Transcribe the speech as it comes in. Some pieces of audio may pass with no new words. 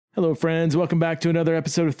Hello, friends. Welcome back to another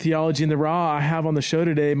episode of Theology in the Raw. I have on the show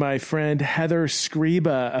today my friend Heather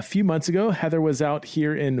Skriba. A few months ago, Heather was out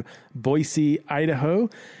here in Boise, Idaho,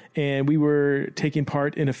 and we were taking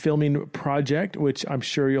part in a filming project, which I'm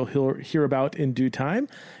sure you'll hear about in due time.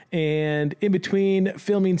 And in between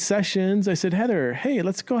filming sessions, I said, Heather, hey,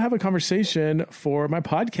 let's go have a conversation for my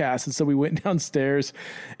podcast. And so we went downstairs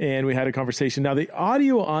and we had a conversation. Now, the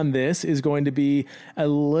audio on this is going to be a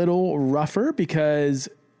little rougher because,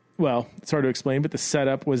 well, it's hard to explain, but the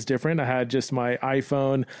setup was different. I had just my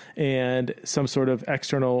iPhone and some sort of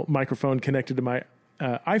external microphone connected to my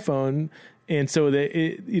iPhone. And so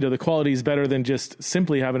the quality is better than just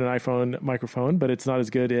simply having an iPhone microphone, but it's not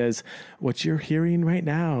as good as what you're hearing right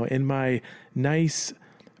now in my nice,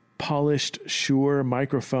 polished Shure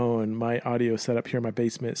microphone, my audio setup here in my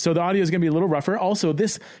basement. So the audio is going to be a little rougher. Also,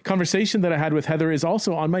 this conversation that I had with Heather is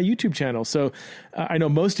also on my YouTube channel. So I know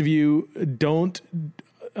most of you don't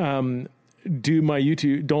don't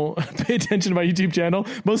pay attention to my YouTube channel.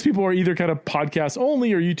 Most people are either kind of podcast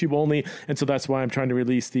only or YouTube only. And so that's why I'm trying to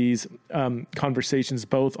release these conversations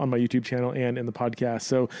both on my YouTube channel and in the podcast.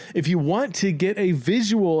 So if you want to get a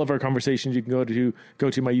visual of our conversations, you can go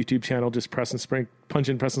to my YouTube channel, just punch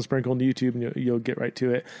in Press and Sprinkle on YouTube and you'll get right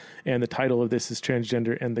to it. And the title of this is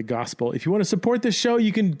Transgender and the Gospel. If you want to support this show,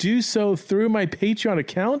 you can do so through my Patreon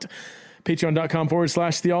account.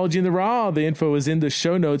 Patreon.com/Theology in the Raw. The info is in the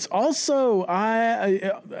show notes. Also,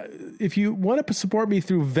 if you want to support me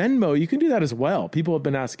through Venmo, you can do that as well. People have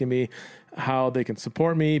been asking me how they can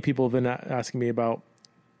support me. People have been asking me about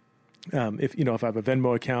if I have a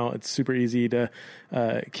Venmo account. It's super easy to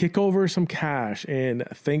kick over some cash in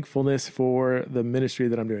thankfulness for the ministry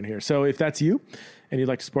that I'm doing here. So if that's you and you'd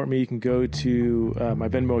like to support me, you can go to my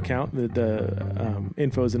Venmo account. The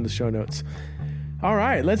info is in the show notes. All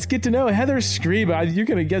right, let's get to know Heather Skriba. You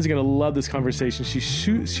guys are gonna love this conversation.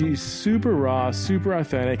 She's super raw, super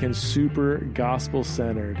authentic, and super gospel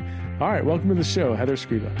centered. All right, welcome to the show, Heather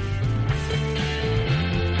Skriba.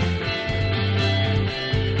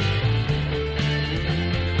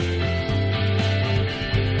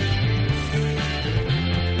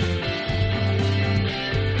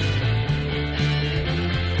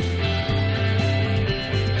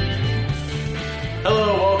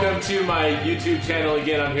 To my YouTube channel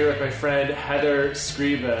again. I'm here with my friend Heather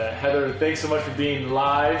Skriba. Heather, thanks so much for being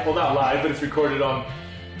live. Well, not live, but it's recorded on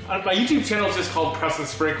my YouTube channel. Is just called Press and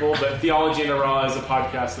Sprinkle, but Theology in the Raw is a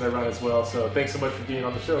podcast that I run as well. So thanks so much for being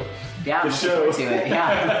on the show. Yeah, I'm looking forward to it.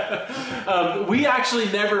 Yeah. We actually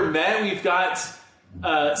never met. We've got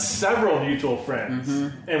several mutual friends,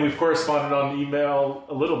 and we've corresponded on email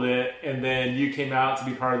a little bit. And then you came out to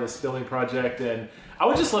be part of this filming project, and I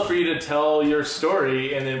would just love for you to tell your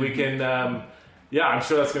story, and then we can, I'm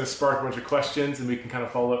sure that's going to spark a bunch of questions, and we can kind of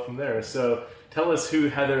follow up from there. So tell us who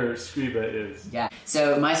Heather Skriba is. Yeah.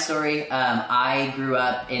 So my story, I grew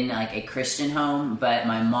up in like a Christian home, but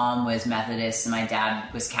my mom was Methodist and my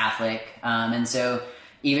dad was Catholic. And so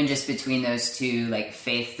even just between those two like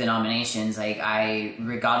faith denominations, like I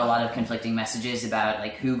got a lot of conflicting messages about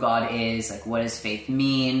like who God is, like what does faith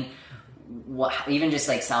mean? Even just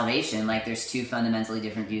like salvation, like there's two fundamentally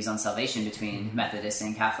different views on salvation between Methodists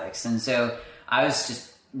and Catholics. And so I was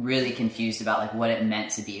just really confused about like what it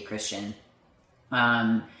meant to be a Christian.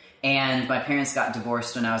 And my parents got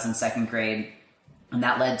divorced when I was in second grade, and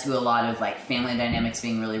that led to a lot of like family dynamics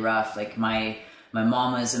being really rough. Like my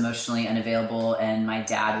mom was emotionally unavailable, and my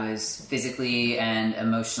dad was physically and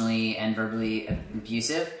emotionally and verbally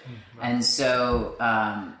abusive. And so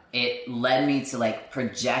it led me to like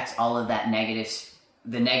project all of that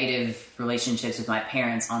the negative relationships with my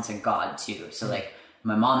parents onto God too. So like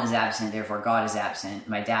my mom is absent, therefore God is absent.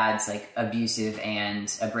 My dad's like abusive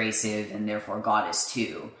and abrasive, and therefore God is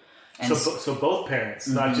too. And so both parents,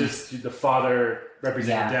 not just the father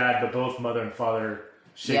representing dad, but both mother and father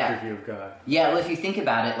shape your view of God. Yeah, well, if you think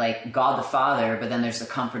about it, like God the Father, but then there's the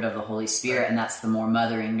comfort of the Holy Spirit, and that's the more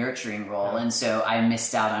mothering, nurturing role. And so I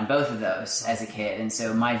missed out on both of those as a kid. And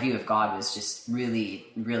so my view of God was just really,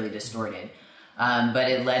 really distorted. But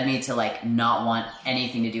it led me to like not want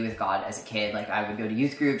anything to do with God as a kid. Like I would go to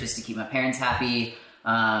youth group just to keep my parents happy.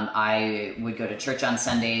 I would go to church on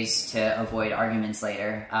Sundays to avoid arguments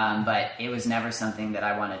later. But it was never something that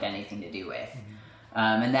I wanted anything to do with.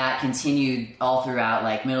 And that continued all throughout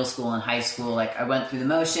like middle school and high school. Like I went through the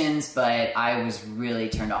motions, but I was really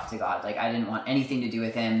turned off to God. Like I didn't want anything to do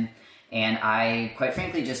with him. And I quite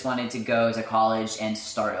frankly just wanted to go to college and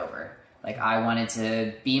start over. Like I wanted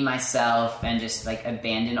to be myself and just like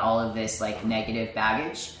abandon all of this like negative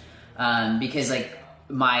baggage. Because like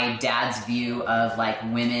my dad's view of like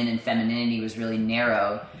women and femininity was really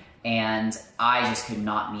narrow. And I just could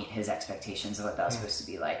not meet his expectations of what that was supposed to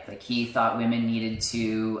be like. Like, he thought women needed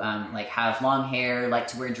to like have long hair, like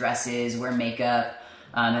to wear dresses, wear makeup.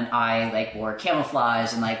 And I like wore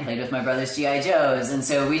camouflage and like played with my brother's G.I. Joes. And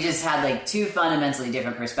so we just had like two fundamentally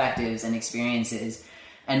different perspectives and experiences.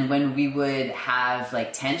 And when we would have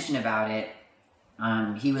like tension about it,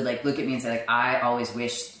 he would like look at me and say like, I always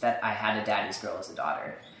wish that I had a daddy's girl as a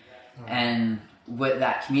daughter. And what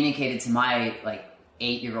that communicated to my like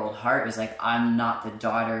 8-year-old heart was like, I'm not the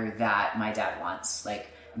daughter that my dad wants. Like,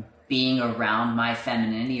 being around my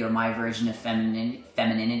femininity or my version of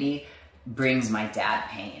femininity brings my dad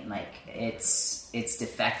pain. Like, it's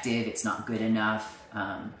defective, it's not good enough.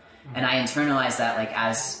 And I internalized that like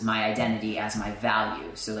as my identity, as my value.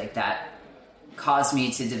 So like that caused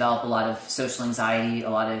me to develop a lot of social anxiety, a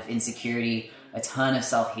lot of insecurity, a ton of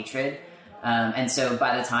self-hatred. And so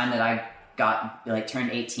by the time that I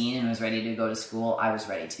turned 18 and was ready to go to school, I was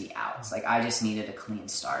ready to be out. Like, I just needed a clean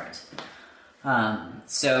start.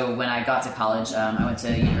 So when I got to college, I went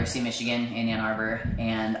to University of Michigan in Ann Arbor,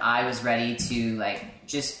 and I was ready to like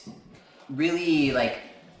just really like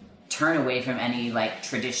turn away from any like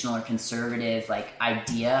traditional or conservative like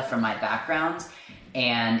idea from my background.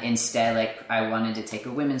 And instead, like, I wanted to take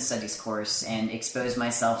a women's studies course and expose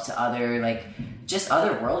myself to other, like, just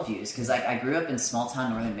other worldviews. Because, like, I grew up in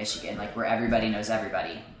small-town northern Michigan, like, where everybody knows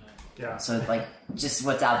everybody. Yeah. So, like, just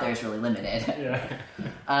what's out there is really limited. Yeah.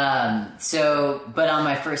 But on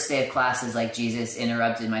my first day of classes, like, Jesus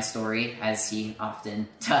interrupted my story, as he often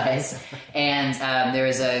does. And there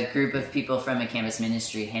was a group of people from a campus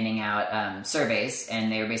ministry handing out surveys. And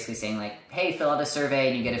they were basically saying, like, hey, fill out a survey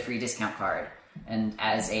and you get a free discount card. And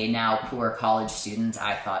as a now poor college student,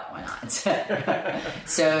 I thought, why not?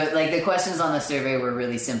 So, like, the questions on the survey were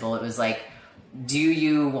really simple. It was like, do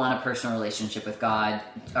you want a personal relationship with God?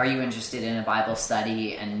 Are you interested in a Bible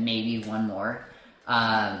study? And maybe one more.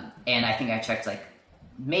 And I think I checked, like,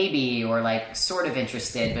 maybe or, like, sort of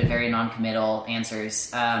interested, but very non-committal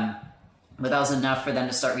answers. But that was enough for them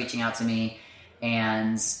to start reaching out to me.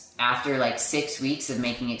 And after like 6 weeks of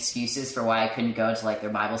making excuses for why I couldn't go to like their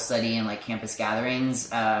Bible study and like campus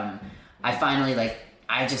gatherings, I finally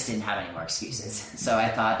I just didn't have any more excuses. So I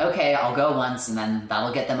thought, okay, I'll go once and then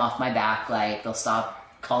that'll get them off my back. Like, they'll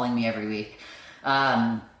stop calling me every week.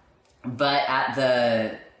 But at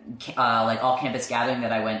the like all campus gathering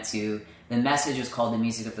that I went to, the message was called The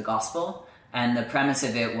Music of the Gospel. And the premise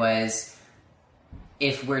of it was,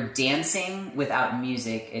 if we're dancing without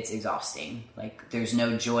music, it's exhausting. Like, there's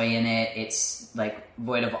no joy in it. It's like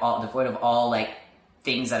devoid of all like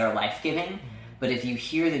things that are life-giving. But if you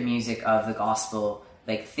hear the music of the gospel,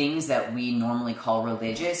 like, things that we normally call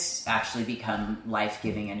religious actually become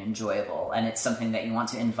life-giving and enjoyable. And it's something that you want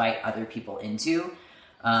to invite other people into.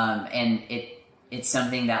 And it's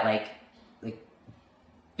something that like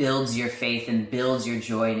builds your faith and builds your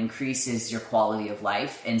joy and increases your quality of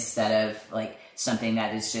life, instead of like something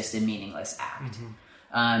that is just a meaningless act.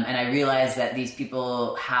 And I realized that these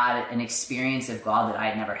people had an experience of God that I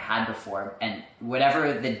had never had before. And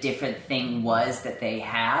whatever the different thing was that they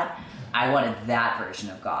had, I wanted that version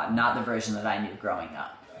of God, not the version that I knew growing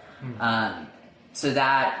up. So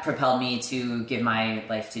that propelled me to give my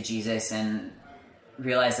life to Jesus and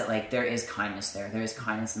realize that like there is kindness there. There is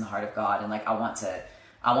kindness in the heart of God. And like, I want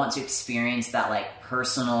to experience that like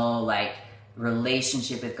personal, like,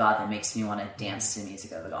 relationship with God that makes me want to dance to the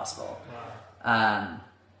music of the gospel. Wow.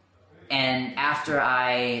 And after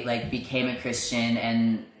I like became a Christian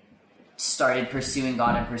and started pursuing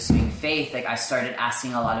God and pursuing faith, like, I started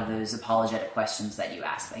asking a lot of those apologetic questions that you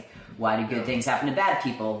ask, like, why do good things happen to bad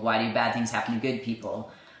people? Why do bad things happen to good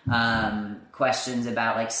people? Questions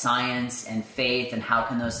about like science and faith and how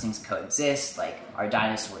can those things coexist? Like, are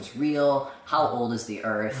dinosaurs real? How old is the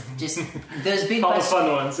earth? Just those big all questions. The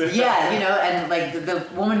fun ones. Yeah, and like the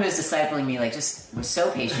woman who was discipling me like just was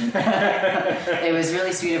so patient. It was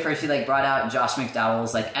really sweet of her. She like brought out Josh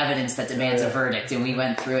McDowell's like Evidence That Demands a Verdict, and we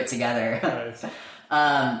went through it together. Nice.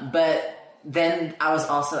 But then I was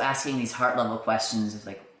also asking these heart level questions of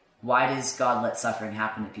like, why does God let suffering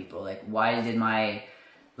happen to people? Like, why did my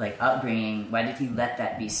like upbringing, why did he let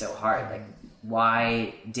that be so hard? Like,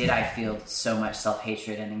 why did I feel so much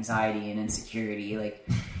self-hatred and anxiety and insecurity? Like,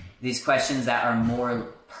 these questions that are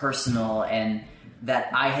more personal, and that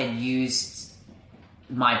I had used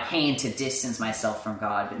my pain to distance myself from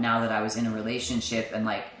God. But now that I was in a relationship and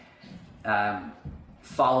like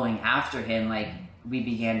following after him, like, we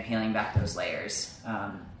began peeling back those layers.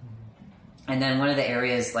 And then one of the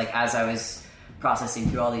areas, like, as I was processing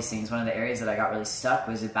through all these things, one of the areas that I got really stuck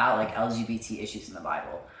was about like LGBT issues in the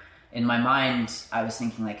Bible. in my mind, I was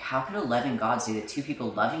thinking, like, how could a loving God say that two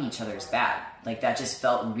people loving each other is bad? Like, that just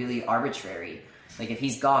felt really arbitrary. Like, if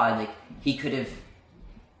he's God, like, he could have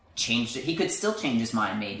changed it. He could still change his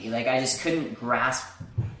mind, maybe. Like, I just couldn't grasp,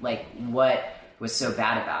 like, what was so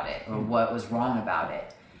bad about it or what was wrong about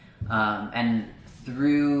it. And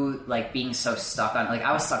through, like, being so stuck on it, like,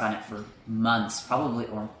 I was stuck on it for months,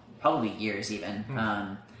 probably years even.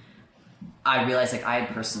 I realized, like, I had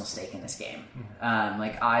personal stake in this game.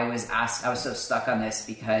 Like, I was so stuck on this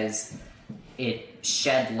because it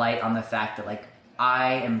shed light on the fact that, like,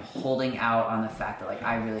 I am holding out on the fact that, like,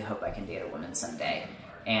 I really hope I can date a woman someday.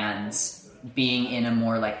 And being in a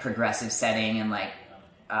more, like, progressive setting and, like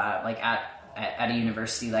at a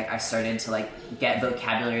university, like, I started to, like, get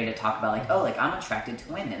vocabulary to talk about, like, oh, like, I'm attracted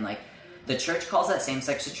to women. Like, the church calls that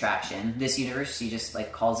same-sex attraction. This university just,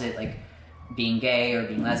 like, calls it, like, being gay or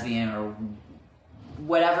being lesbian or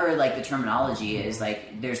whatever, like, the terminology is.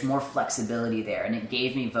 Like, there's more flexibility there, and it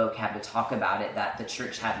gave me vocab to talk about it that the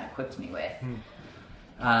church hadn't equipped me with.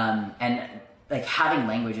 And, like, having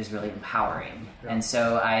language is really empowering. And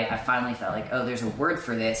so I finally felt like, oh, there's a word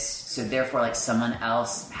for this, so therefore, like, someone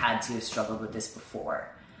else had to have struggled with this before.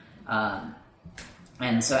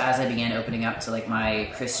 And so as I began opening up to, like,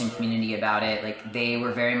 my Christian community about it, like, they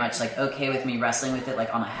were very much, like, okay with me wrestling with it,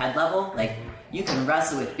 like, on a head level. Like, you can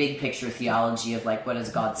wrestle with big picture theology of, like, what does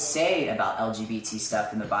God say about LGBT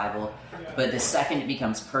stuff in the Bible, but the second it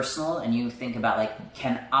becomes personal and you think about, like,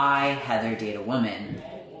 can I, Heather, date a woman?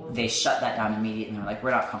 They shut that down immediately and they're like, we're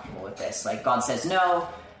not comfortable with this. Like, God says no,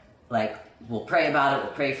 like, we'll pray about it,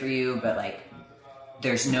 we'll pray for you, but, like,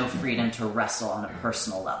 there's no freedom to wrestle on a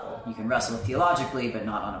personal level. You can wrestle theologically, but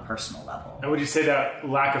not on a personal level. And would you say that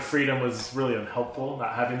lack of freedom was really unhelpful,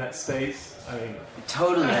 not having that space? I mean,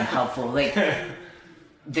 totally unhelpful. Like,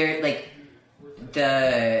 there, like,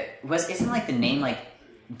 isn't, like, the name, like,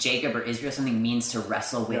 Jacob or Israel something means to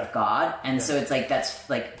wrestle with God? And so it's, like, that's,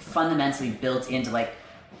 like, fundamentally built into, like,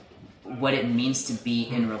 what it means to be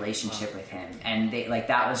in relationship with him. And they, like,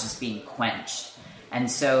 that was just being quenched. And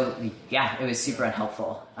so, yeah, it was super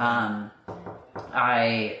unhelpful.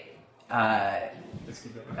 Okay.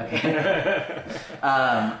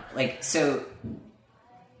 Like, so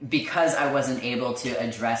because I wasn't able to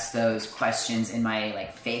address those questions in my,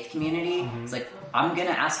 like, faith community, it's like, I'm going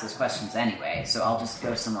to ask those questions anyway. So I'll just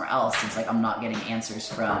go somewhere else since, like, I'm not getting answers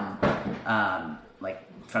from,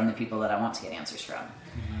 from the people that I want to get answers from.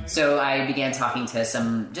 So I began talking to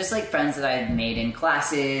some just, like, friends that I had made in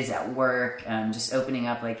classes, at work, just opening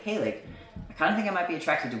up, like, hey, like, I kind of think I might be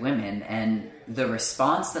attracted to women. And the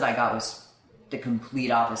response that I got was the complete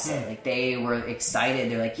opposite. Like, they were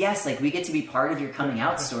excited. They're like, yes, like, we get to be part of your coming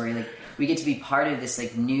out story. Like, we get to be part of this,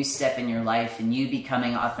 like, new step in your life and you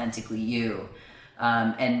becoming authentically you.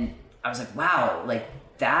 And I was like, wow, like,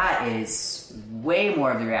 that is way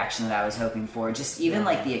more of the reaction that I was hoping for. Just even,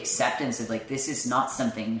 like, the acceptance of, like, this is not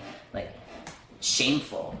something, like,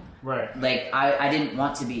 shameful. Right. Like, I didn't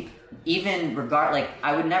want to be, even like,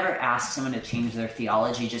 I would never ask someone to change their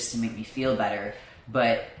theology just to make me feel better,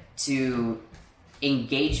 but to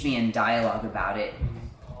engage me in dialogue about it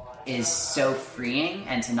is so freeing.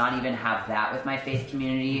 And to not even have that with my faith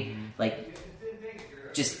community, like,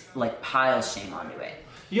 just, like, piles shame onto it.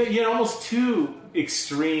 Yeah, you had almost two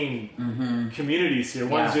extreme communities here.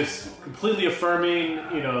 One's just completely affirming,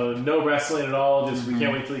 you know, no wrestling at all, just we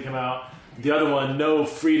can't wait till you come out. The other one, no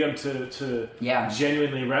freedom to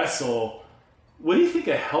genuinely wrestle. What do you think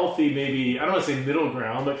a healthy, maybe, I don't want to say middle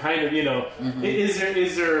ground, but kind of, you know, is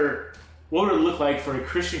there, what would it look like for a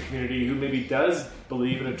Christian community who maybe does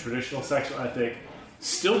believe in a traditional sexual ethic,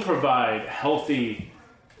 still provide healthy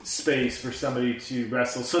space for somebody to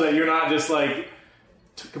wrestle so that you're not just, like,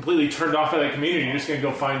 completely turned off by that community, you're just going to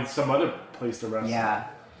go find some other place to wrestle. Yeah.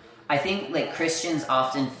 I think, like, Christians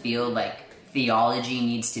often feel like theology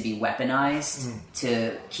needs to be weaponized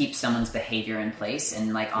to keep someone's behavior in place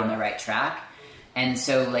and, like, on the right track. And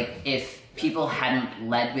so, like, if people hadn't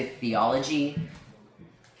led with theology,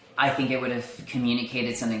 I think it would have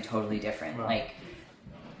communicated something totally different. Wow. Like,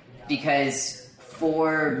 because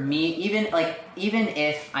for me, even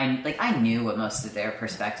if I knew what most of their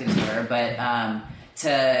perspectives were, but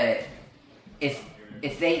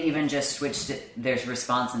if they even just switched their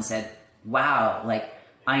response and said, wow, like,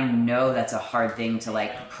 I know that's a hard thing to,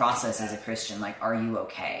 like, process as a Christian. Like, are you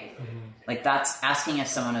okay? Like, that's asking if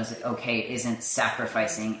someone is okay isn't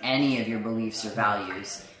sacrificing any of your beliefs or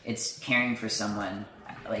values. It's caring for someone.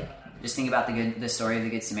 Like, just think about the story of the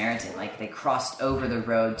Good Samaritan. Like, they crossed over the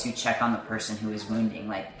road to check on the person who was wounded.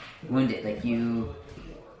 Like, you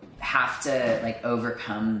have to, like,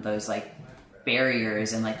 overcome those, like,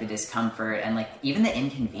 barriers and like the discomfort and like even the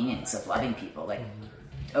inconvenience of loving people, like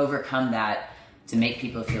overcome that to make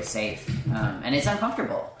people feel safe. And it's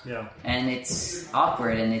uncomfortable. Yeah. And it's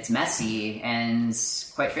awkward and it's messy. And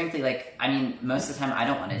quite frankly, like, I mean, most of the time I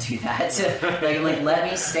don't want to do that. So, like,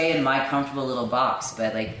 let me stay in my comfortable little box.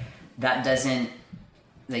 But like, that doesn't,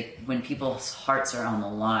 like, when people's hearts are on the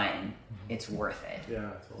line, it's worth it. Yeah,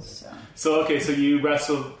 totally. So you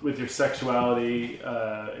wrestled with your sexuality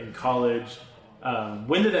in college.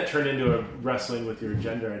 When did that turn into a wrestling with your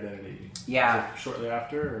gender identity? Yeah. Was it shortly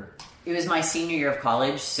after? Or? It was my senior year of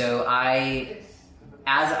college, so I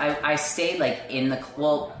stayed like in the,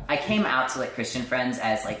 well, I came out to like Christian friends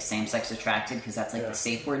as like same-sex attracted because that's like the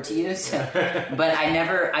safe word to use. But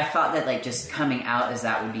I thought that like just coming out as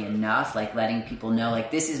that would be enough, like letting people know like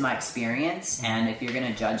this is my experience, and if you're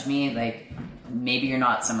gonna judge me, like maybe you're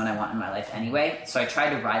not someone I want in my life anyway. So I tried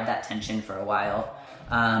to ride that tension for a while.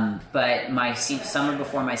 But my summer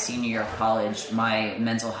before my senior year of college, my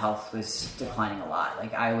mental health was declining a lot.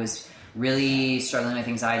 Like I was really struggling with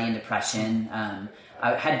anxiety and depression.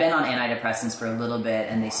 I had been on antidepressants for a little bit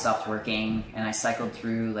and they stopped working, and I cycled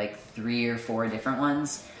through like 3 or 4 different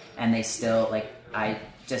ones, and they still, like, I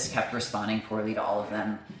just kept responding poorly to all of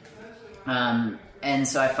them. And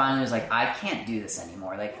so I finally was like, I can't do this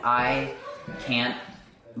anymore. Like I can't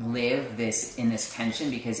live in this tension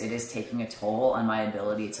because it is taking a toll on my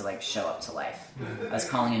ability to like show up to life. I was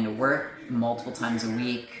calling into work multiple times a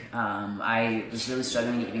week. I was really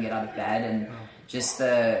struggling to even get out of bed, and just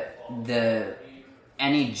the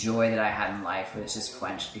any joy that I had in life was just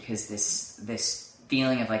quenched because this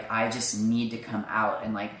feeling of like I just need to come out,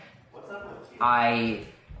 and like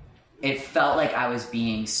it felt like I was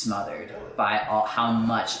being smothered by how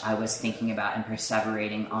much I was thinking about and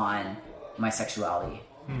perseverating on my sexuality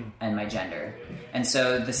and my gender. And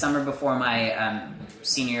so the summer before my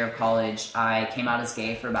senior year of college, I came out as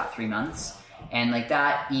gay for about 3 months, and like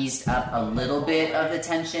that eased up a little bit of the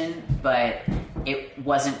tension, but it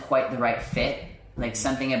wasn't quite the right fit. Like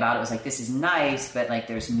something about it was like, this is nice, but like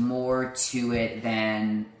there's more to it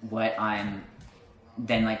than what I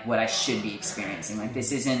should be experiencing. Like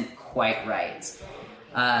this isn't quite right.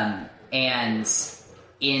 And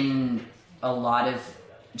in a lot of,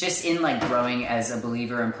 just in like growing as a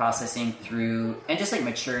believer and processing through, and just like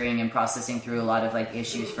maturing and processing through a lot of like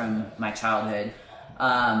issues from my childhood,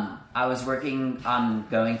 I was working on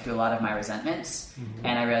going through a lot of my resentments,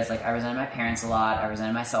 and I realized like I resented my parents a lot, I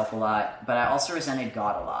resented myself a lot, but I also resented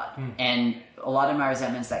God a lot. And a lot of my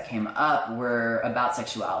resentments that came up were about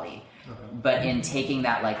sexuality. But in taking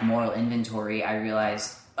that like moral inventory, I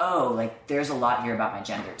realized, oh, like there's a lot here about my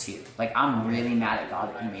gender too. Like I'm really mad at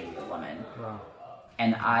God that he made me a woman. Wow.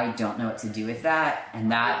 And I don't know what to do with that.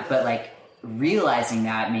 But like realizing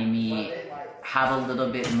that made me have a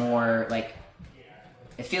little bit more like,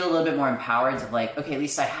 I feel a little bit more empowered to like, okay, at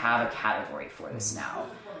least I have a category for this now.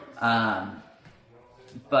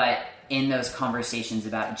 But in those conversations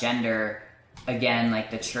about gender, again,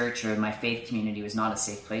 like the church or my faith community was not a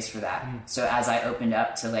safe place for that. So as I opened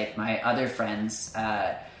up to like my other friends,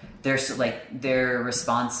 their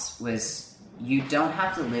response was, you don't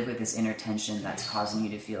have to live with this inner tension that's causing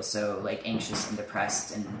you to feel so like anxious and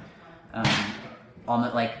depressed and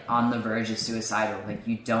on the verge of suicidal. Like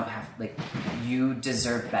you don't have, like you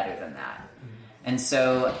deserve better than that. And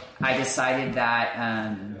so I decided that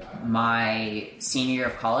my senior year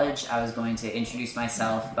of college, I was going to introduce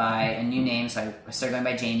myself by a new name. So I started going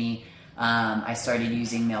by Jamie. I started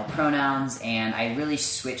using male pronouns, and I really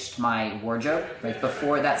switched my wardrobe. Like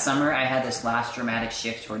before that summer, I had this last dramatic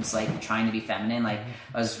shift towards like trying to be feminine. Like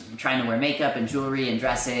I was trying to wear makeup and jewelry and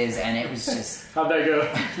dresses, and it was just how'd that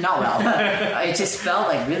go? Not well. It just felt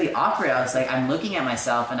like really awkward. I was like, I'm looking at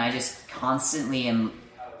myself, and I just constantly am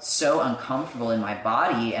so uncomfortable in my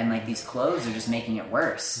body, and like these clothes are just making it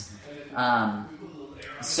worse.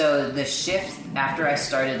 So the shift after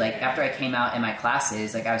I came out in my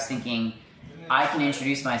classes, like I was thinking, I can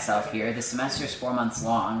introduce myself here. The semester's 4 months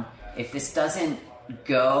long. If this doesn't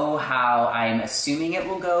go how I'm assuming it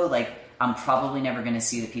will go, like I'm probably never going to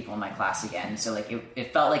see the people in my class again. So like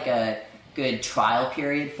it felt like a good trial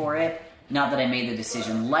period for it. Not that I made the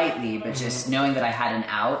decision lightly, but just knowing that I had an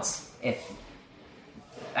out,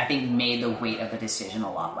 I think made the weight of the decision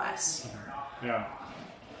a lot less. Yeah.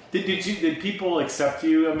 Did people accept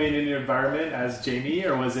you, I mean, in your environment as Jamie,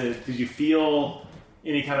 or did you feel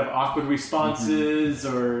any kind of awkward responses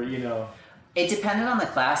or, you know? It depended on the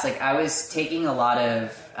class. Like I was taking a lot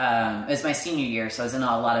of, it was my senior year, so I was in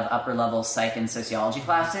a lot of upper level psych and sociology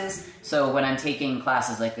classes. So when I'm taking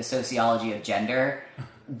classes like the sociology of gender,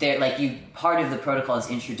 they're like part of the protocol is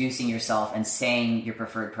introducing yourself and saying your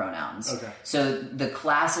preferred pronouns. Okay. So the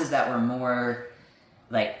classes that were more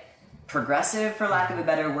like progressive, for lack of a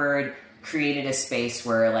better word, created a space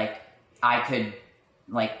where like I could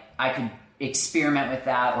experiment with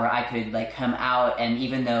that, or I could like come out, and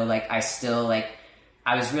even though like I still like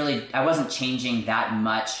I wasn't changing that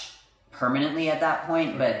much permanently at that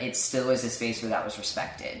point, but it still was a space where that was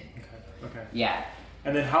respected. Okay. Yeah.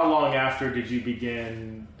 And then how long after did you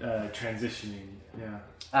begin transitioning?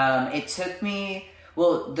 Yeah. It took me,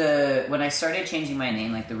 when I started changing my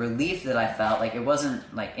name, like the relief that I felt, like it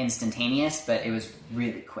wasn't like instantaneous, but it was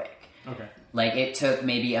really quick. Okay. Like it took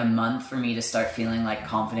maybe a month for me to start feeling like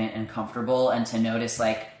confident and comfortable, and to notice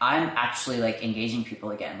like I'm actually like engaging people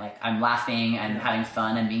again. Like I'm laughing, I'm having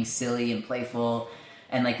fun, I'm being silly and playful.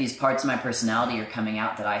 And like these parts of my personality are coming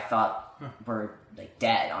out that I thought were like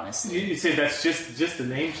dead, honestly. You say that's just a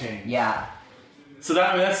name change. Yeah. So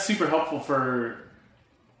that's super helpful for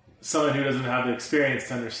someone who doesn't have the experience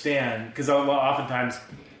to understand, because oftentimes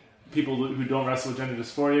people who don't wrestle with gender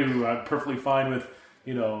dysphoria, who are perfectly fine with,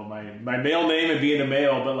 you know, my male name and being a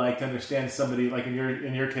male, but like to understand somebody like in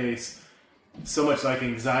your case, so much like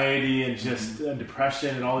anxiety and just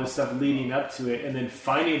depression and all this stuff leading up to it, and then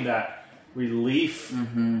finding that relief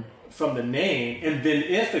from the name. And then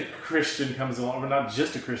if a Christian comes along, or not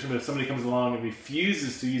just a Christian, but if somebody comes along and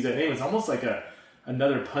refuses to use that name, it's almost like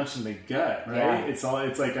another punch in the gut, right? Yeah. It's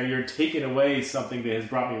like you're taking away something that has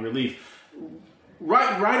brought me relief.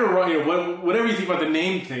 Right or wrong, you know, whatever you think about the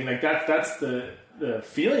name thing, like that's the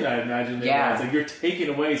feeling I imagine. Yeah. It's like you're taking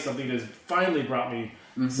away something that's finally brought me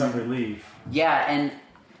some relief. Yeah, and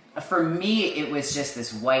for me, it was just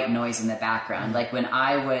this white noise in the background. Like when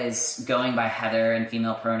I was going by Heather and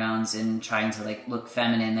female pronouns and trying to like look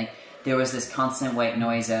feminine, like there was this constant white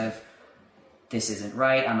noise of, this isn't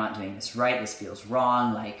right, I'm not doing this right, this feels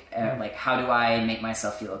wrong, like how do I make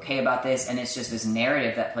myself feel okay about this? And it's just this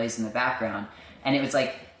narrative that plays in the background. And it was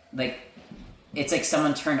like it's like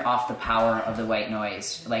someone turned off the power of the white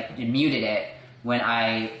noise, like it muted it when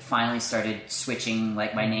I finally started switching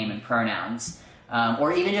like my name and pronouns.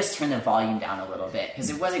 Or even just turn the volume down a little bit, because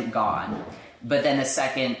it wasn't gone. But then the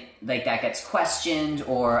second like that gets questioned,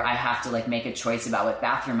 or I have to like make a choice about what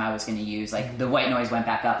bathroom I was going to use, like the white noise went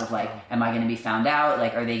back up of like, am I going to be found out?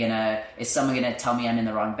 Like, is someone going to tell me I'm in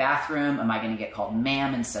the wrong bathroom? Am I going to get called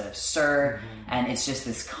ma'am instead of sir? And it's just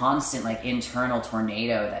this constant like internal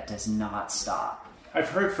tornado that does not stop. I've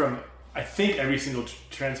heard from, I think, every single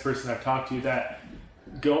trans person I've talked to that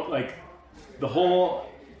go like the whole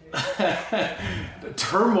the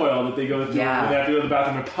turmoil that they go through when they have to go to the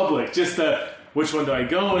bathroom in public, just which one do I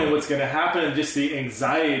go and what's going to happen, and just the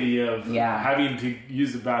anxiety of having to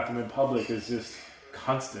use the bathroom in public is just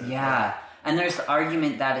constant. Yeah. And there's the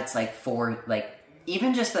argument that it's like for like,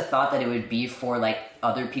 even just the thought that it would be for like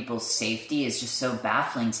other people's safety is just so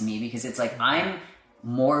baffling to me, because it's like I'm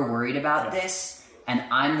more worried about this, and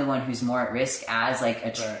I'm the one who's more at risk as like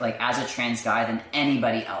as a trans guy than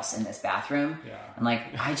anybody else in this bathroom. Yeah. And like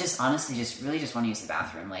I just honestly really want to use the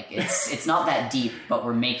bathroom. Like it's not that deep, but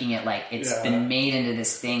we're making it like it's been made into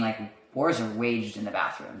this thing. Like wars are waged in the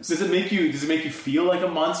bathrooms. Does it make you feel like a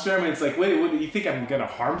monster? I mean, it's like, wait, what, you think I'm gonna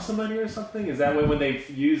harm somebody or something? Is that when they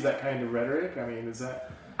use that kind of rhetoric? I mean, is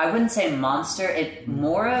that? I wouldn't say monster. It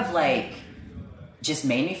more of like just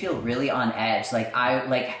made me feel really on edge. Like I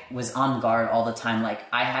like was on guard all the time. Like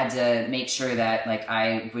I had to make sure that like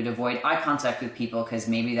I would avoid eye contact with people, because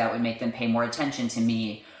maybe that would make them pay more attention to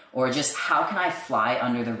me, or just how can I fly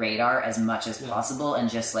under the radar as much as possible and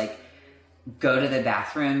just like go to the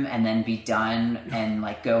bathroom and then be done and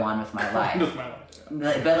like go on with my life.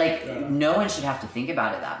 But like no one should have to think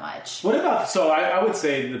about it that much. What about, so I would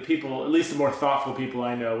say the people, at least the more thoughtful people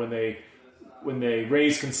I know, when they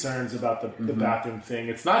raise concerns about the bathroom thing,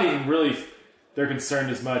 it's not even really they're concerned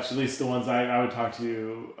as much, at least the ones I would talk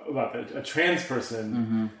to about a trans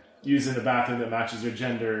person using the bathroom that matches their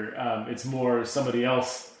gender. It's more somebody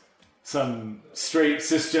else, some straight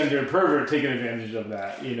cisgender pervert taking advantage of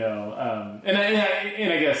that, you know. And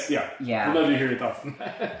I guess, I'd love to hear your thoughts on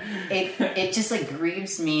that. It just like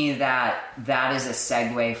grieves me that is a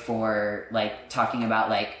segue for like talking about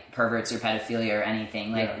like perverts or pedophilia or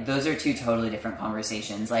anything. Like those are two totally different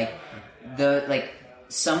conversations. Like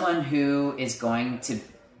someone who is going to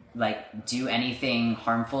like do anything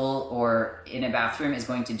harmful or in a bathroom is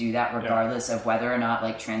going to do that regardless of whether or not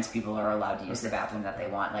like trans people are allowed to use the bathroom that they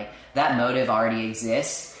want. Like that motive already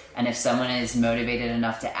exists, and if someone is motivated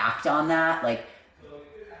enough to act on that, like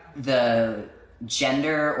the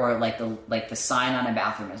gender or like the sign on a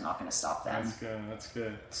bathroom is not going to stop them. That's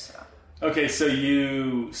good. So. Okay, so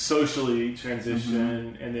you socially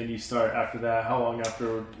transition, and then you start after that. How long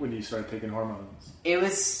after when you started taking hormones? It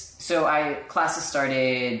was classes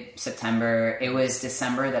started September. It was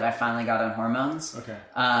December that I finally got on hormones. Okay.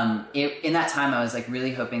 In that time, I was like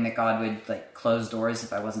really hoping that God would like close doors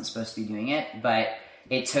if I wasn't supposed to be doing it. But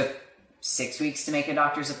it took 6 weeks to make a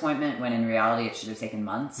doctor's appointment, when in reality it should have taken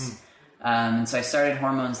months. And so I started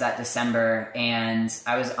hormones that December, and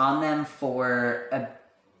I was on them for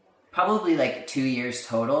probably like 2 years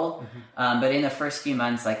total. But in the first few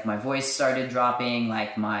months, like my voice started dropping,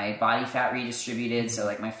 like my body fat redistributed. So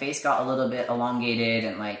like my face got a little bit elongated,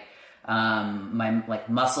 and like my like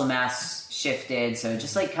muscle mass shifted. So it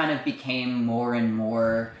just like kind of became more and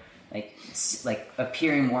more like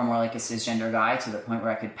appearing more and more like a cisgender guy, to the point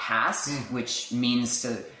where I could pass, which means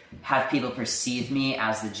to have people perceive me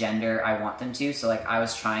as the gender I want them to. So like I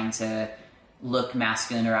was trying to look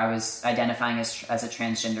masculine, or I was identifying as a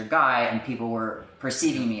transgender guy, and people were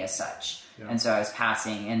perceiving me as such. And so I was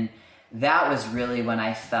passing, and that was really when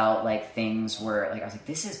I felt like things were like, I was like,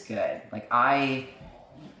 this is good. Like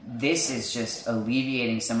this is just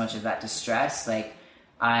alleviating so much of that distress. Like,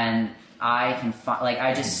 and I can like,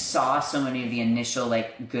 I just saw so many of the initial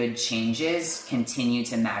like good changes continue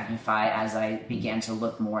to magnify as I began to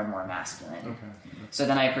look more and more masculine. Okay. So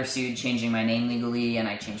then I pursued changing my name legally, and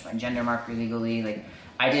I changed my gender marker legally. Like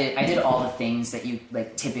I did all the things that you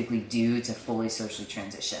like typically do to fully socially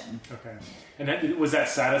transition. Okay. And was that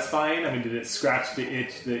satisfying? I mean, did it scratch the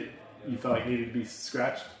itch that you felt like needed to be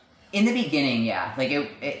scratched? In the beginning, yeah. Like it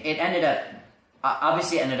ended up,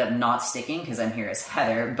 obviously it ended up not sticking because I'm here as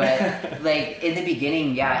Heather. But like in the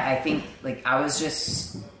beginning, yeah, I think like I was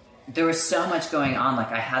just, there was so much going on.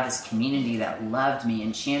 Like I had this community that loved me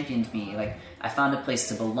and championed me. Like I found a place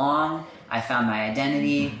to belong. I found my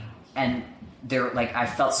identity, and there, like, I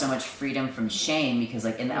felt so much freedom from shame, because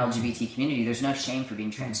like in the LGBT community, there's no shame for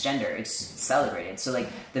being transgender. It's celebrated. So like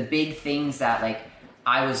the big things that like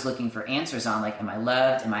I was looking for answers on, like, am I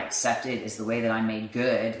loved? Am I accepted? Is the way that I'm made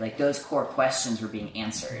good? Like those core questions were being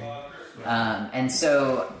answered. And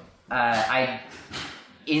so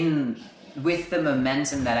with the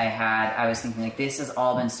momentum that I had, I was thinking like, this has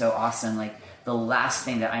all been so awesome. Like the last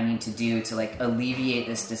thing that I need to do to like alleviate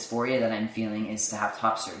this dysphoria that I'm feeling is to have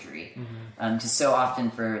top surgery. Because so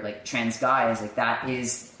often for like trans guys, like that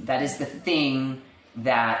is the thing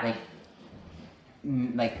that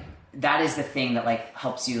that is the thing that like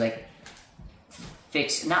helps you like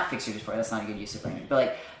not fix your dysphoria. That's not a good use of language, but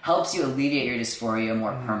like helps you alleviate your dysphoria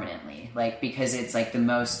more permanently. Like, because it's like the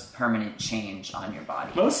most permanent change on your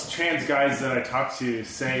body. Most trans guys that I talk to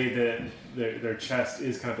say that their chest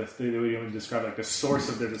is kind of they would even describe like the source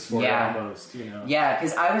of their dysphoria almost, you know? Yeah,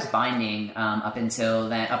 because I was binding up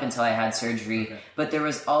until I had surgery. Okay. But there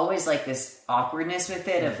was always like this awkwardness with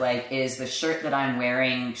it of like, is the shirt that I'm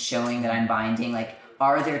wearing showing that I'm binding? Like,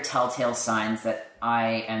 are there telltale signs that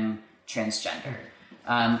I am transgender?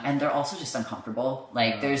 And they're also just uncomfortable.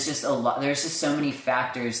 Like, there's just so many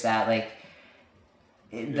factors that like,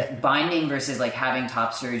 binding versus like having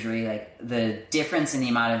top surgery, like the difference in the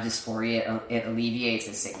amount of dysphoria it alleviates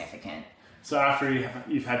is significant. So after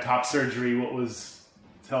you've had top surgery,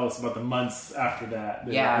 tell us about the months after that.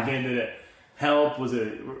 Did it help? Was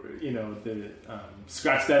it, did it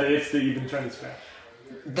scratch that itch that you've been trying to scratch?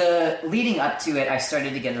 The leading up to it, I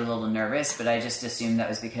started to get a little nervous, but I just assumed that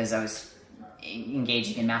was because I was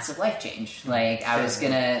engaging in massive life change. Like I was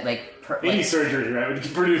gonna any surgery, right? Would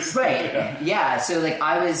produce right? Yeah. So like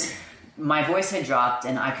my voice had dropped,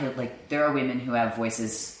 and I could there are women who have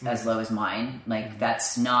voices as low as mine. Like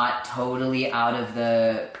that's not totally out of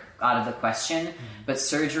the question. But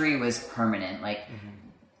surgery was permanent. Like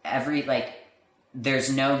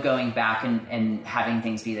there's no going back and having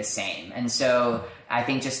things be the same. And so I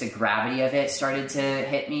think just the gravity of it started to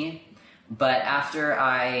hit me. But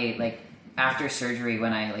after surgery,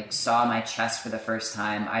 when I saw my chest for the first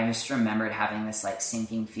time, I just remembered having this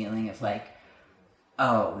sinking feeling of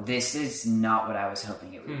oh, this is not what I was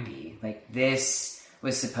hoping it would be. Like this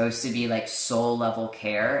was supposed to be soul level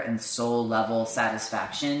care and soul level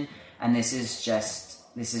satisfaction, and this is just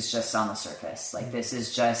on the surface. This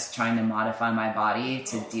is just trying to modify my body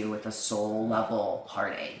to deal with a soul level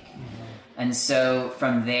heartache. And so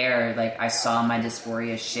from there, I saw my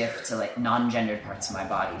dysphoria shift to non-gendered parts of my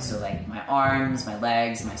body. So my arms, my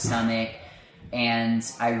legs, my stomach. And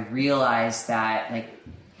I realized that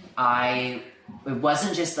it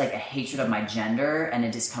wasn't just a hatred of my gender and a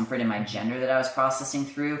discomfort in my gender that I was processing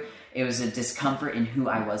through. It was a discomfort in who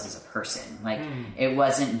I was as a person. It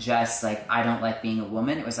wasn't just I don't like being a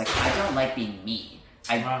woman. It was I don't like being me.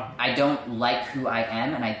 I don't like who I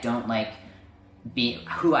am, and I don't like be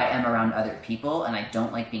who I am around other people, and I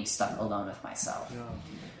don't like being stuck alone with myself.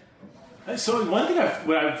 Yeah. So one thing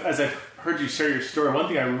as I've heard you share your story, one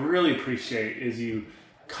thing I really appreciate is you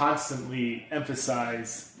constantly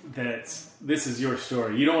emphasize that this is your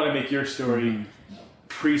story. You don't want to make your story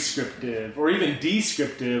prescriptive or even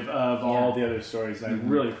descriptive of all the other stories. I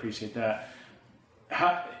really appreciate that.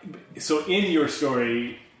 So in your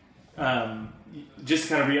story, just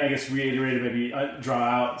kind of reiterate it, maybe draw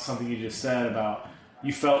out something you just said about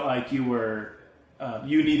you felt like you were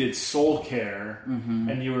you needed soul care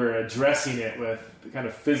and you were addressing it with kind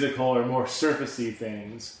of physical or more surfacey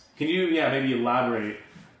things. Can you maybe elaborate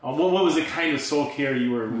on what was the kind of soul care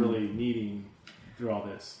you were really needing through all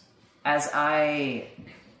this? As I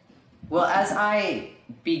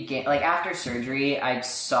began, like after surgery, I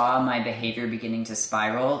saw my behavior beginning to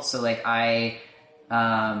spiral. So I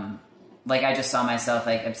just saw myself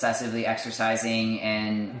like obsessively exercising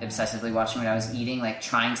and obsessively watching what I was eating, like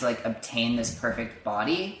trying to like obtain this perfect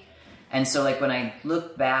body. And so like when I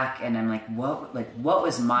look back and I'm like, what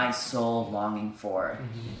was my soul longing for?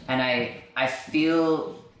 And I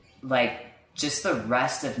feel like just the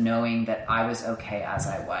rest of knowing that I was okay as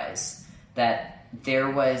I was, that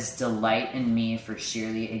there was delight in me for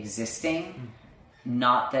sheerly existing,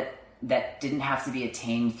 not that didn't have to be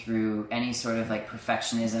attained through any sort of like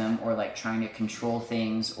perfectionism or like trying to control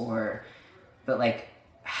things but like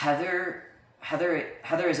Heather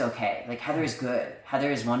is okay. Like Heather is good.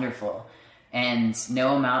 Heather is wonderful. And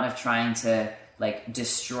no amount of trying to like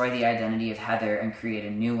destroy the identity of Heather and create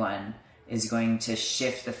a new one is going to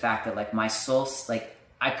shift the fact that like my soul,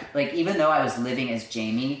 even though I was living as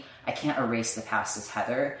Jamie, I can't erase the past as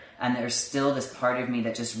Heather. And there's still this part of me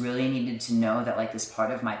that just really needed to know that like this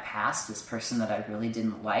part of my past, this person that I really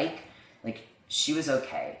didn't like she was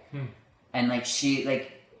okay. And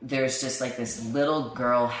there's just like this little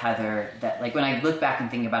girl Heather that like when I look back and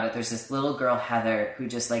think about it, there's this little girl Heather who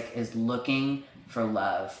just like is looking for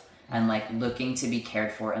love and like looking to be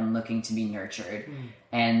cared for and looking to be nurtured.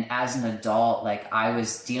 And as an adult, like I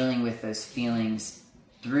was dealing with those feelings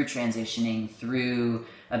through transitioning, through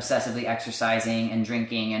obsessively exercising and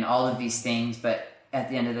drinking and all of these things. But at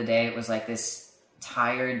the end of the day, it was like this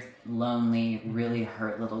tired, lonely, really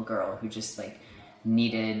hurt little girl who just like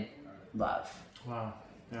needed love. Wow.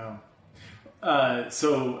 Yeah.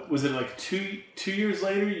 So was it like two years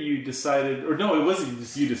later you decided, or no, it wasn't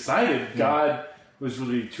just you decided, God was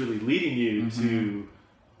really truly leading you to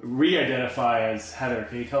re-identify as Heather.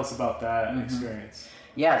 Can you tell us about that experience?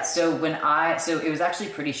 Yeah, so it was actually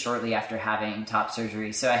pretty shortly after having top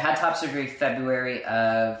surgery. So I had top surgery February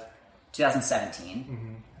of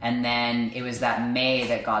 2017. And then it was that May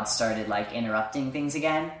that God started like interrupting things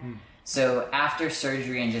again. So after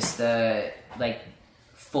surgery and just the like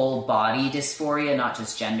full body dysphoria, not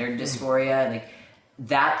just gender dysphoria, like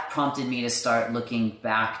that prompted me to start looking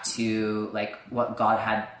back to like what God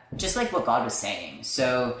was saying.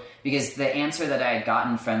 So because the answer that I had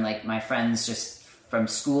gotten from like my friends just from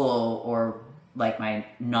school or like my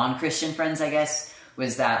non-Christian friends, I guess,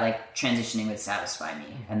 was that like transitioning would satisfy me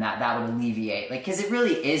and that would alleviate, like, cause it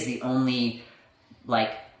really is the only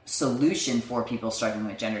like solution for people struggling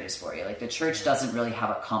with gender dysphoria. Like the church doesn't really have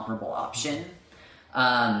a comparable option.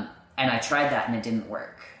 And I tried that and it didn't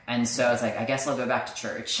work. And so I was like, I guess I'll go back to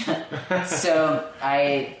church. So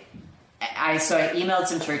I emailed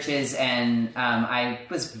some churches and I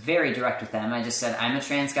was very direct with them. I just said, I'm a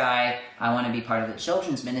trans guy. I want to be part of the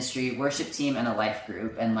children's ministry, worship team, and a life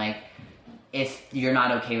group. And like, if you're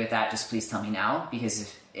not okay with that, just please tell me now,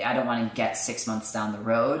 because I don't want to get 6 months down the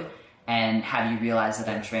road and have you realize that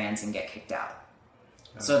I'm trans and get kicked out.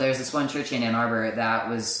 So there's this one church in Ann Arbor that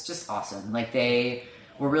was just awesome. Like they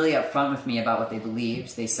were really upfront with me about what they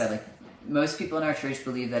believed. They said like, most people in our church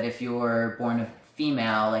believe that if you're born a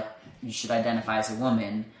female, like you should identify as a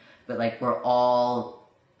woman, but like we're all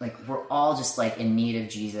just like in need of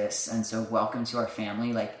Jesus, and so welcome to our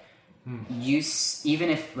family. Like you, even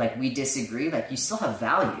if like we disagree, like you still have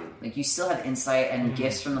value, like you still have insight and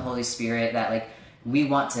gifts from the Holy Spirit that like we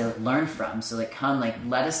want to learn from. So like come, like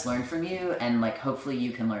let us learn from you, and like hopefully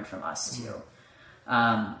you can learn from us too.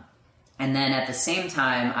 And then at the same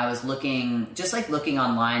time, I was looking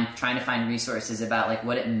online, trying to find resources about like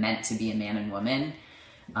what it meant to be a man and woman.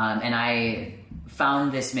 And I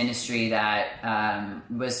found this ministry that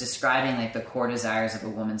was describing like the core desires of a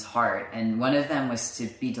woman's heart. And one of them was to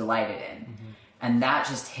be delighted in. And that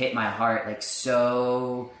just hit my heart like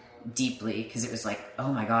so deeply, because it was like,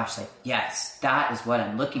 oh my gosh, like, yes, that is what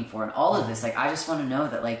I'm looking for. And all of this, like, I just want to know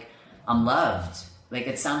that like I'm loved. Like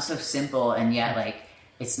it sounds so simple, and yet like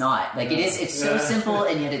it's not. Like it's so simple,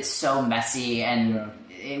 and yet it's so messy, and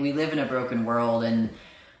we live in a broken world, and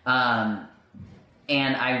I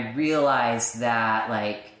realized that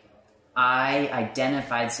like I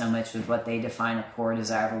identified so much with what they define a core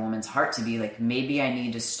desire of a woman's heart to be. Like maybe I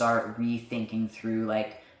need to start rethinking through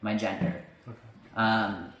like my gender.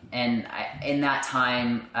 And in that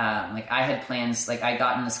time, like I had plans, like I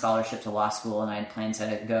got in a scholarship to law school, and I had planned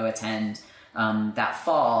to go attend that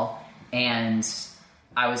fall, and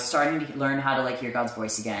I was starting to learn how to like hear God's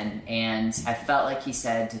voice again, and I felt like he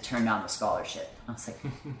said to turn down the scholarship. I was like,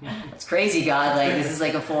 that's crazy, God. Like, this is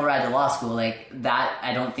like a full ride to law school. Like that,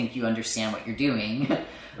 I don't think you understand what you're doing.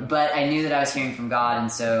 But I knew that I was hearing from God,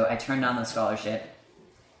 and so I turned down the scholarship.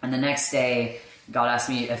 And the next day, God asked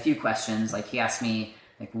me a few questions. Like he asked me,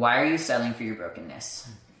 like, why are you settling for your brokenness?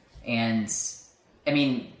 And I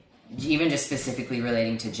mean, even just specifically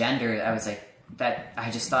relating to gender, I was like, that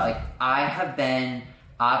I just thought like, I have been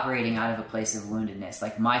operating out of a place of woundedness,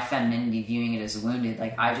 like my femininity, viewing it as wounded,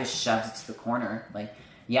 like I just shoved it to the corner. Like,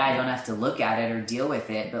 yeah, I don't have to look at it or deal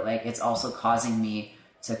with it, but like it's also causing me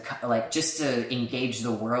to like just to engage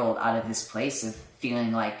the world out of this place of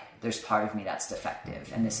feeling like there's part of me that's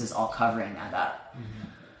defective, and this is all covering that up.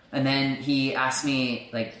 And then he asked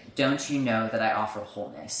me like, don't you know that I offer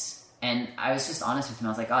wholeness? And I was just honest with him. I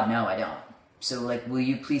was like, God, no, I don't. So like, will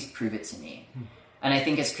you please prove it to me? And I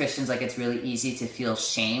think as Christians, like it's really easy to feel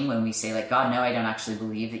shame when we say like, God, no, I don't actually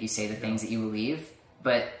believe that you say the things that you believe.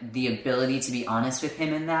 But the ability to be honest with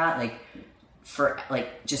him in that, like for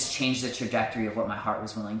like just change the trajectory of what my heart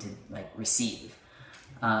was willing to like receive.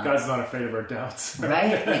 God's not afraid of our doubts.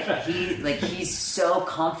 Right? Like he's so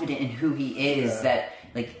confident in who he is that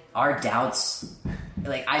like our doubts,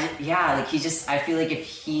 like I feel like if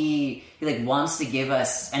he like wants to give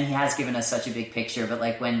us, and he has given us such a big picture, but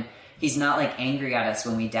like when he's not like angry at us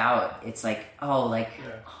when we doubt, it's like, oh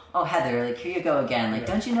Heather, like here you go again. Like,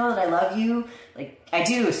 don't you know that I love you? Like I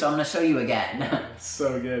do, so I'm gonna show you again.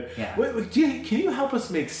 So good. Yeah. Can you help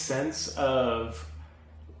us make sense of,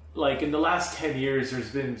 like, in the last 10 years, there's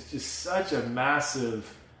been just such a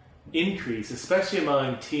massive increase, especially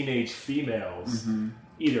among teenage females,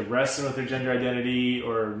 either wrestling with their gender identity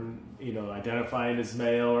or, you know, identifying as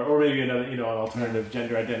male or maybe another, you know, an alternative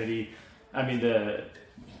gender identity. I mean,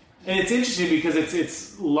 and it's interesting because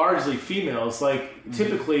it's largely females. Like,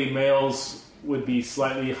 typically males would be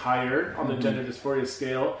slightly higher on the gender dysphoria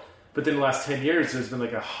scale, but then the last 10 years, there's been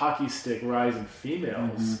like a hockey stick rise in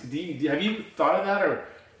females. Have you thought of that, or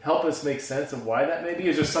help us make sense of why that may be?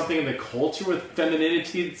 Is there something in the culture with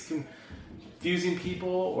femininity that's confusing people,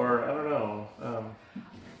 or I don't know?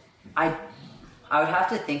 I would have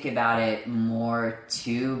to think about it more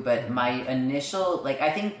too, but my initial, like,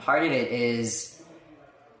 I think part of it is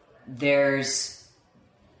there's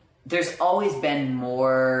always been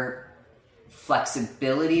more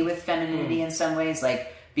flexibility with femininity in some ways,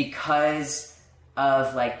 like because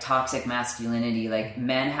of like toxic masculinity, like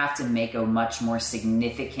men have to make a much more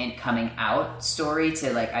significant coming out story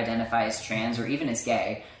to like identify as trans or even as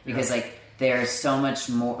gay, because like there's so much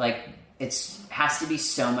more, like has to be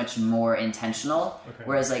so much more intentional.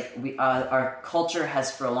 Whereas like our culture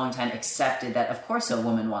has for a long time accepted that of course a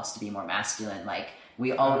woman wants to be more masculine, like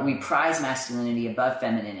we prize masculinity above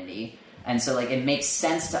femininity, and so like it makes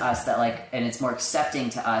sense to us that like, and it's more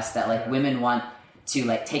accepting to us that like women want to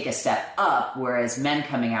like take a step up, whereas men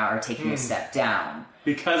coming out are taking a step down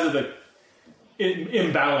because of the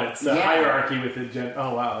imbalance, the hierarchy within gender.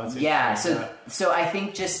 Oh wow, that's interesting. So I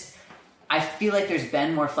think I feel like there's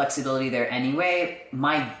been more flexibility there anyway.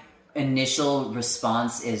 My initial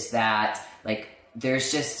response is that like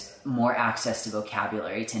there's just more access to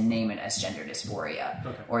vocabulary to name it as gender dysphoria,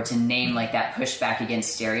 or to name like that pushback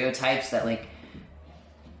against stereotypes that like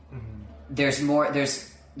there's more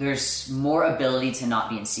ability to not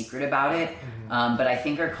be in secret about it. But I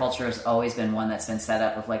think our culture has always been one that's been set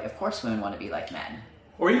up of like, of course women want to be like men.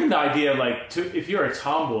 Or even the idea of like, if you're a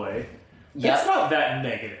tomboy, it's not that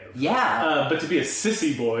negative. Yeah. But to be a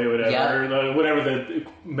sissy boy or whatever, whatever the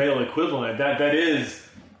male equivalent, that is,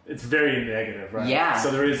 it's very negative, right? Yeah. So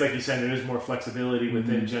there is, like you said, there is more flexibility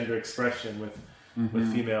within gender expression with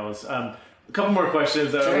females. A couple more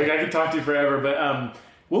questions. I could talk to you forever, but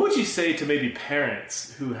what would you say to maybe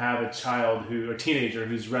parents who have a child or teenager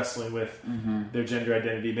who's wrestling with their gender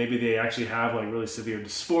identity? Maybe they actually have like really severe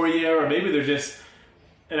dysphoria, or maybe they're just,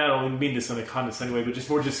 and I don't mean this in a condescending way, but just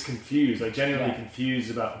confused, like genuinely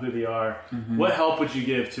confused about who they are. What help would you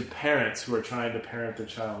give to parents who are trying to parent their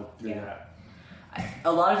child through that?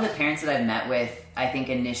 A lot of the parents that I've met with, I think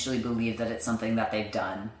initially believe that it's something that they've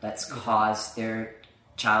done that's caused their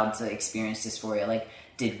child to experience dysphoria. Like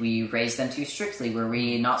did we raise them too strictly? Were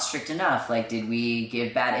we not strict enough? Like, did we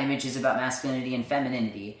give bad images about masculinity and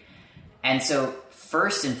femininity? And so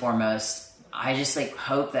first and foremost, I just like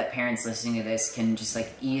hope that parents listening to this can just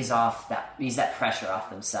like ease that pressure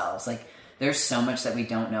off themselves. Like, there's so much that we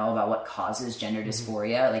don't know about what causes gender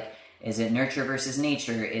dysphoria. Like, is it nurture versus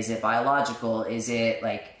nature? Is it biological? Is it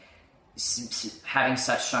like having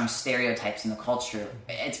such strong stereotypes in the culture?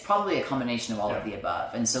 It's probably a combination of all of the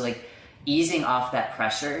above. And so like easing off that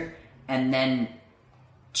pressure and then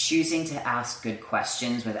choosing to ask good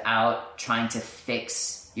questions without trying to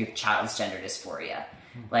fix your child's gender dysphoria.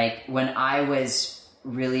 Like, when I was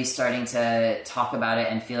really starting to talk about it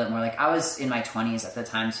and feel it more, like, I was in my 20s at the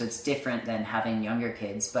time, so it's different than having younger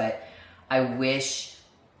kids, but I wish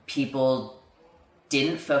people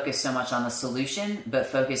didn't focus so much on the solution, but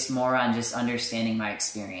focused more on just understanding my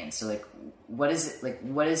experience. So like, what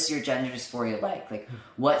is your gender dysphoria like? Like,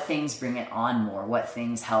 what things bring it on more? What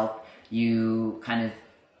things help you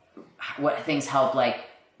what things help like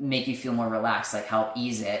make you feel more relaxed, like help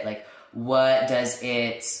ease it? Like, what does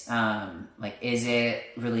it, like, is it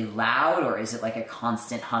really loud, or is it like a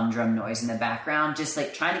constant humdrum noise in the background? Just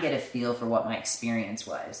like trying to get a feel for what my experience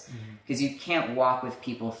was. Because you can't walk with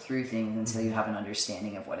people through things until you have an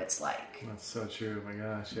understanding of what it's like. That's so true. My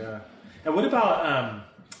gosh. Yeah. And what about,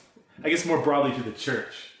 I guess more broadly to the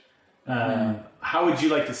church, how would you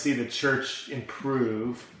like to see the church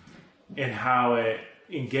improve in how it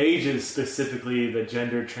engages specifically the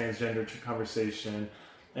gender, transgender conversation?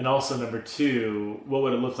 And also, number two, what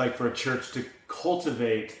would it look like for a church to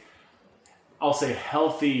cultivate, I'll say,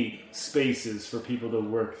 healthy spaces for people to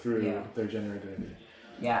work through their gender identity?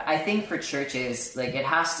 Yeah, I think for churches, like, it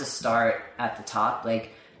has to start at the top.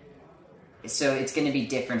 Like, so it's going to be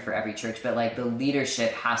different for every church, but like the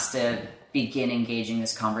leadership has to begin engaging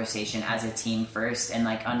this conversation as a team first, and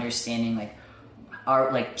like understanding like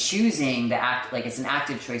are like choosing the act, like it's an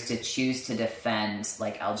active choice to choose to defend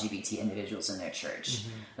like LGBT individuals in their church.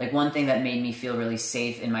 Like, one thing that made me feel really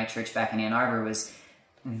safe in my church back in Ann Arbor was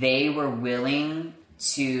they were willing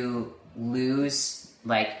to lose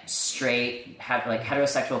like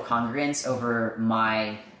heterosexual congregants over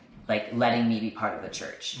my like letting me be part of the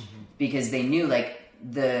church, because they knew like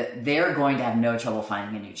they're going to have no trouble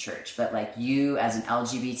finding a new church, but like you as an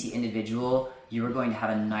LGBT individual, you were going to have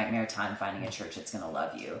a nightmare time finding a church that's going to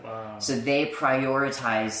love you. Wow. So they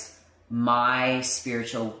prioritized my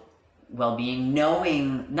spiritual well-being,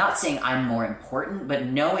 knowing, not saying I'm more important, but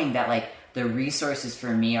knowing that like the resources for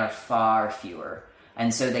me are far fewer.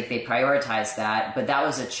 And so like they prioritized that, but that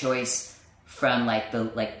was a choice from that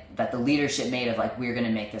the leadership made of like, we're going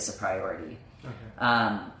to make this a priority.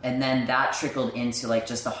 Okay. And then that trickled into like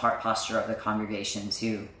just the heart posture of the congregation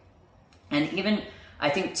too. And even, I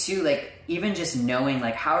think too, like, even just knowing,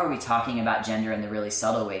 like, how are we talking about gender in the really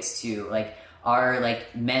subtle ways too? Like, are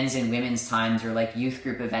like men's and women's times or like youth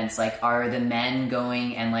group events, like, are the men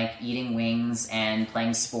going and like eating wings and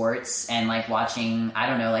playing sports and like watching, I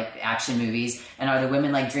don't know, like action movies, and are the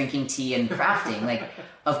women like drinking tea and crafting? Like,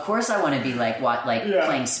 of course I want to be like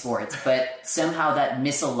playing sports, but somehow that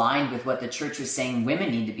misaligned with what the church was saying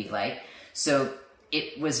women need to be like. So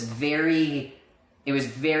it was very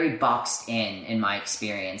boxed in my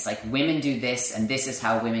experience. Like, women do this, and this is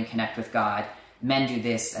how women connect with God. Men do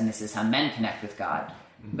this, and this is how men connect with God.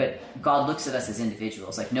 But God looks at us as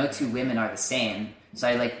individuals. Like, no two women are the same. So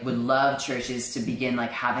I like would love churches to begin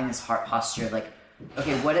like having this heart posture of like,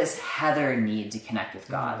 okay, what does Heather need to connect with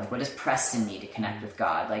God? Like, what does Preston need to connect with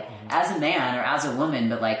God? Like, as a man or as a woman,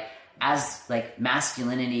 but like as like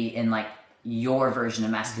masculinity in like your version of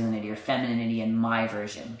masculinity, or femininity in my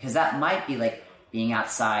version. Because that might be like being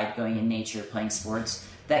outside, going in nature, playing sports.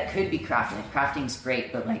 That could be crafting. Like, crafting's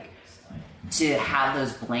great, but like to have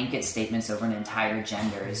those blanket statements over an entire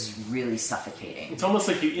gender is really suffocating. It's almost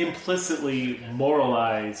like you implicitly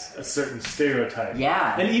moralize a certain stereotype.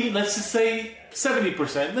 Yeah. And even, let's just say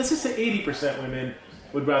 70%, let's just say 80% women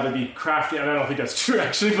would rather be crafting, and I don't think that's true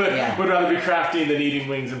actually, but would rather be crafting than eating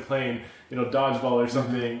wings and playing, dodgeball or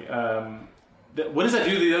something. What does that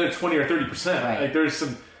do to the other 20 or 30%? Right. Like, there's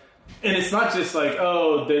some, and it's not just like,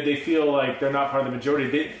 they feel like they're not part of the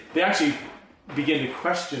majority. They actually begin to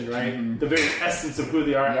question, right, the very essence of who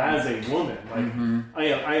they are as a woman.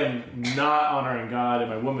 Like, I am not honoring God in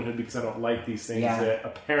my womanhood because I don't like these things that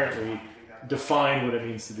apparently define what it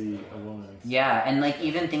means to be a woman. Yeah, and like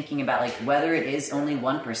even thinking about like whether it is only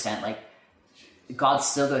 1%, like God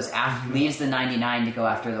still goes after, leaves the 99 to go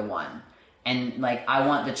after the one. And like, I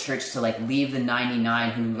want the church to like leave the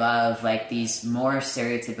 99 who love like these more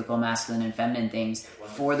stereotypical masculine and feminine things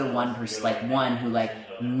for the one person, like one who like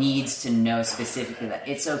needs to know specifically that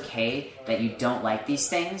it's okay that you don't like these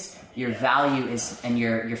things. Your value is, and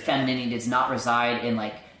your femininity does not reside in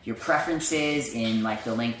like your preferences, in like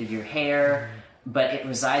the length of your hair, but it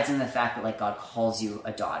resides in the fact that like God calls you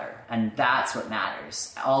a daughter, and that's what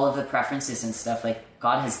matters. All of the preferences and stuff, like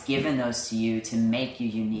God has given those to you to make you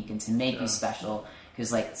unique and to make you special,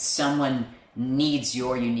 because like someone needs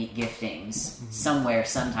your unique giftings somewhere,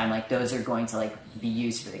 sometime. Like those are going to like be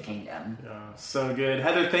used for the kingdom. Yeah, so good.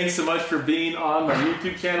 Heather, thanks so much for being on my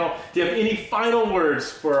YouTube channel. Do you have any final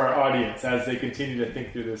words for our audience as they continue to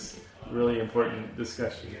think through this really important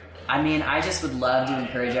discussion? I mean, I just would love to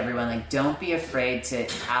encourage everyone, like, don't be afraid to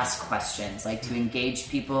ask questions, like, to engage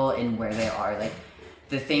people in where they are. Like,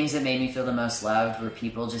 the things that made me feel the most loved were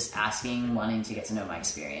people just asking, wanting to get to know my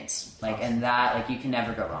experience. Like, awesome. And that, like, you can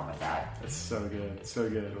never go wrong with that. That's so good. So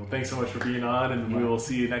good. Well, thanks so much for being on, and we will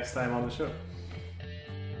see you next time on the show.